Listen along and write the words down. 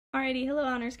Alrighty, hello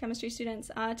honors chemistry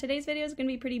students. Today's video is going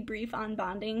to be pretty brief on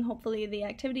bonding. Hopefully the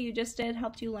activity you just did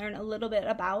helped you learn a little bit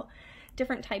about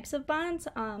different types of bonds.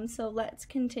 So let's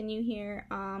continue here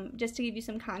just to give you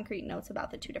some concrete notes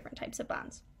about the two different types of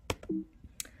bonds.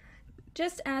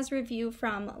 Just as review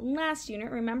from last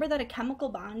unit, remember that a chemical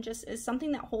bond just is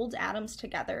something that holds atoms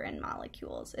together in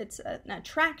molecules. It's an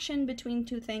attraction between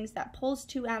two things that pulls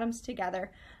two atoms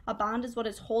together. A bond is what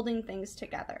is holding things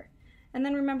together. And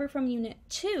then remember from Unit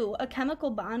 2, a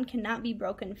chemical bond cannot be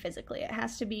broken physically. It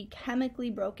has to be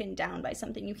chemically broken down by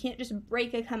something. You can't just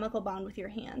break a chemical bond with your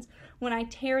hands. When I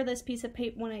tear this piece of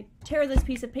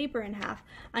paper in half,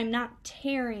 I'm not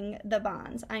tearing the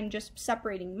bonds. I'm just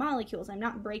separating molecules. I'm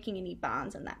not breaking any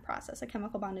bonds in that process. A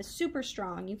chemical bond is super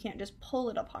strong. You can't just pull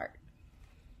it apart.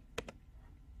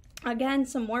 Again,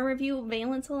 some more review.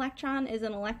 Valence electron is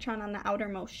an electron on the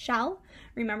outermost shell.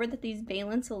 Remember that these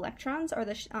valence electrons are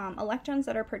the electrons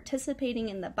that are participating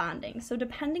in the bonding. So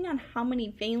depending on how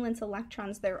many valence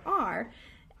electrons there are,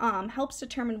 helps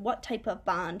determine what type of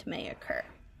bond may occur.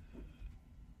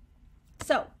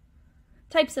 So,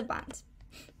 types of bonds.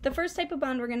 The first type of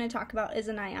bond we're going to talk about is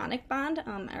an ionic bond,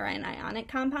 or an ionic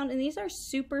compound, and these are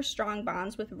super strong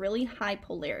bonds with really high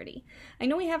polarity. I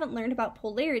know we haven't learned about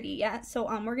polarity yet, so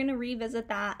we're going to revisit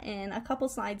that in a couple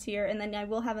slides here, and then I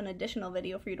will have an additional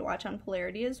video for you to watch on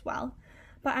polarity as well.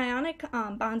 But ionic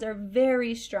bonds are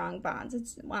very strong bonds.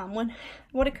 It's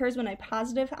what occurs when a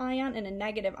positive ion and a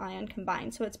negative ion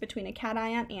combine, so it's between a cation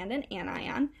and an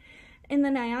anion. And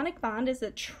the ionic bond is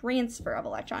the transfer of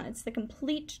electron. It's the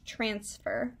complete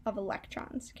transfer of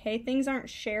electrons, okay? Things aren't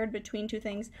shared between two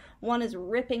things. One is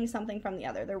ripping something from the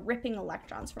other. They're ripping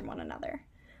electrons from one another.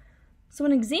 So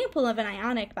an example of an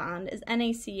ionic bond is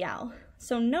NaCl.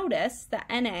 So notice that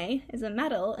Na is a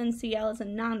metal and Cl is a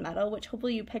nonmetal, which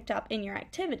hopefully you picked up in your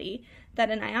activity,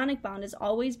 that an ionic bond is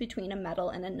always between a metal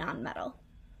and a nonmetal.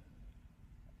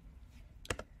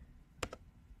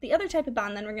 The other type of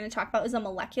bond then we're going to talk about is a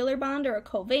molecular bond or a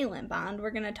covalent bond. We're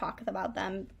going to talk about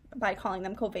them by calling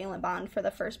them covalent bond for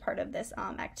the first part of this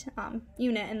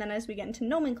unit, and then as we get into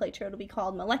nomenclature it'll be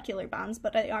called molecular bonds,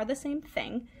 but they are the same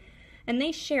thing, and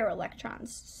they share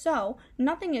electrons. So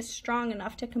nothing is strong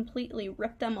enough to completely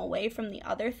rip them away from the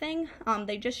other thing.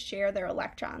 They just share their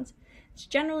electrons. It's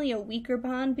generally a weaker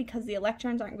bond because the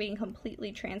electrons aren't being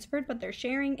completely transferred, but they're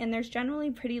sharing, and there's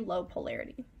generally pretty low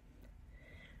polarity.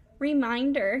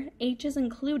 Reminder, H is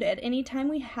included. Anytime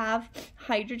we have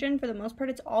hydrogen, for the most part,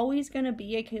 it's always going to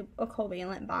be a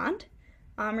covalent bond.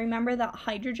 Remember that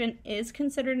hydrogen is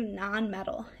considered a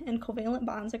nonmetal, and covalent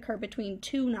bonds occur between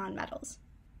two nonmetals.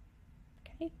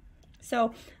 Okay,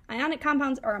 so ionic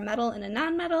compounds are a metal and a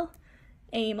nonmetal.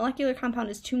 A molecular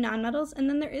compound is two nonmetals, and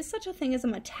then there is such a thing as a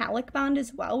metallic bond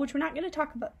as well, which we're not going to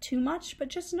talk about too much, but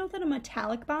just note that a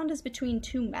metallic bond is between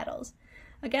two metals.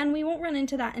 Again, we won't run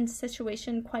into that in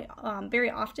situation quite very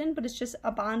often, but it's just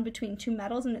a bond between two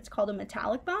metals, and it's called a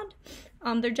metallic bond.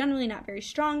 They're generally not very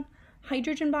strong.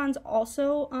 Hydrogen bonds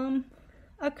also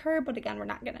occur, but again, we're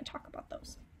not going to talk about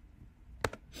those.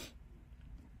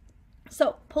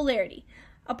 So, polarity.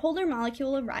 A polar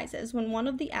molecule arises when one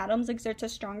of the atoms exerts a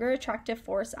stronger attractive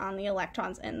force on the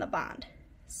electrons in the bond.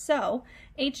 So,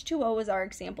 H2O is our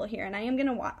example here, and I am going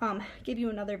to give you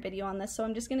another video on this, so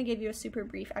I'm just going to give you a super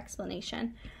brief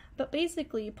explanation. But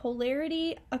basically,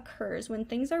 polarity occurs when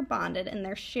things are bonded and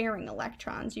they're sharing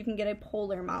electrons. You can get a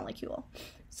polar molecule.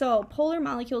 So, polar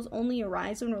molecules only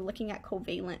arise when we're looking at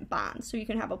covalent bonds. So, you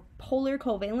can have a polar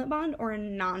covalent bond or a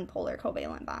non-polar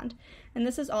covalent bond. And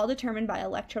this is all determined by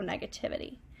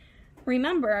electronegativity.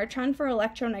 Remember, our trend for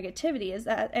electronegativity is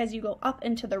that as you go up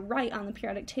and to the right on the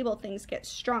periodic table, things get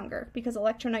stronger, because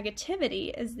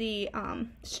electronegativity is the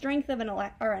strength of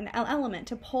an element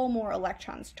to pull more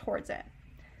electrons towards it.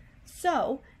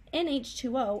 So, in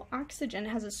H2O, oxygen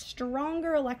has a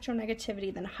stronger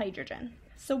electronegativity than hydrogen.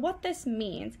 So what this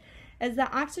means is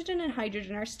that oxygen and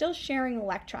hydrogen are still sharing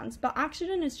electrons, but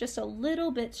oxygen is just a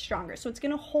little bit stronger. So it's going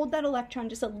to hold that electron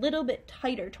just a little bit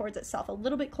tighter towards itself, a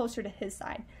little bit closer to his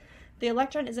side. The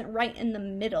electron isn't right in the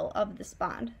middle of this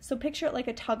bond. So picture it like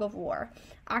a tug of war.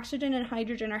 Oxygen and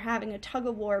hydrogen are having a tug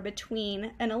of war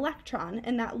between an electron,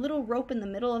 and that little rope in the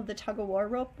middle of the tug of war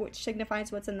rope, which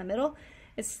signifies what's in the middle,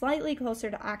 is slightly closer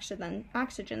to oxygen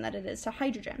than it is to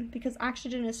hydrogen, because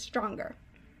oxygen is stronger.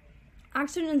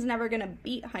 Oxygen's never going to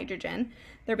beat hydrogen.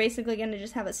 They're basically going to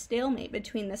just have a stalemate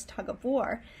between this tug of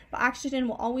war, but oxygen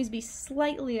will always be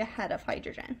slightly ahead of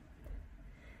hydrogen.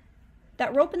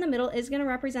 That rope in the middle is going to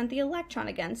represent the electron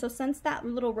again, so since that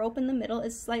little rope in the middle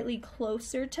is slightly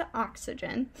closer to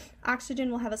oxygen,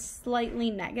 oxygen will have a slightly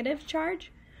negative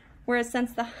charge. Whereas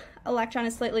since the electron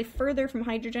is slightly further from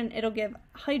hydrogen, it'll give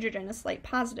hydrogen a slight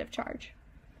positive charge.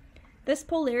 This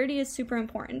polarity is super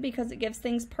important because it gives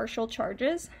things partial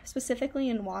charges. Specifically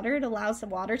in water, it allows the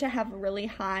water to have a really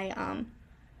high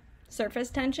surface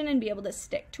tension and be able to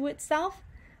stick to itself.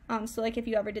 So like if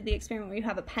you ever did the experiment where you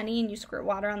have a penny and you squirt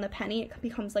water on the penny, it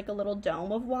becomes like a little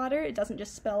dome of water. It doesn't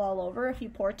just spill all over. If you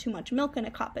pour too much milk in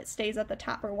a cup, it stays at the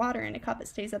top, or water in a cup, it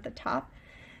stays at the top.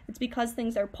 It's because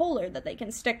things are polar that they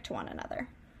can stick to one another.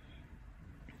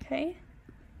 Okay.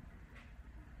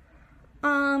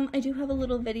 I do have a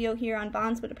little video here on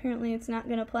bonds, but apparently it's not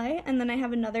going to play. And then I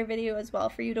have another video as well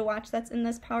for you to watch that's in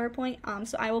this PowerPoint.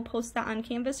 So I will post that on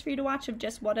Canvas for you to watch of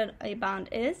just what a bond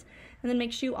is. And then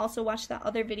make sure you also watch that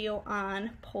other video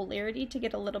on polarity to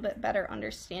get a little bit better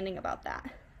understanding about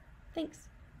that. Thanks.